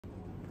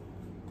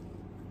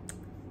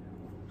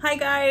Hi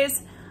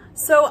guys.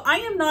 So I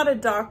am not a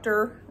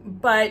doctor,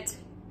 but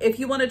if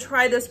you want to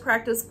try this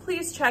practice,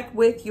 please check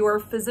with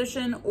your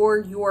physician or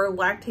your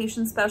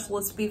lactation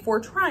specialist before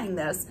trying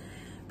this,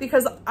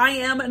 because I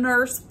am a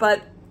nurse,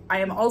 but I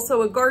am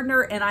also a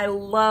gardener and I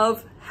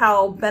love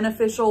how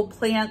beneficial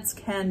plants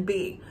can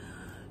be.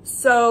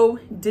 So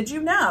did you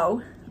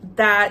know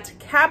that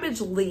cabbage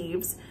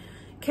leaves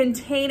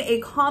contain a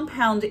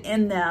compound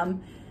in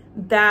them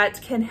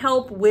that can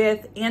help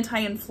with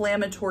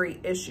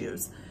anti-inflammatory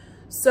issues?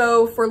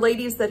 So for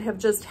ladies that have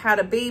just had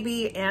a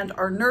baby and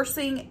are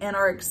nursing and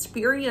are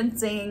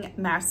experiencing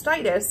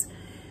mastitis,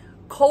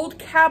 cold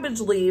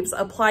cabbage leaves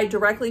applied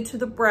directly to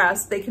the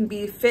breast, they can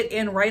be fit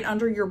in right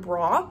under your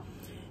bra.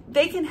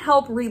 They can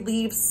help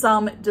relieve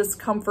some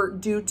discomfort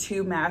due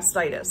to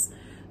mastitis.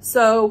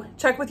 So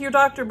check with your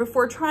doctor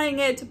before trying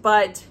it,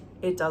 but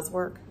it does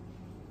work.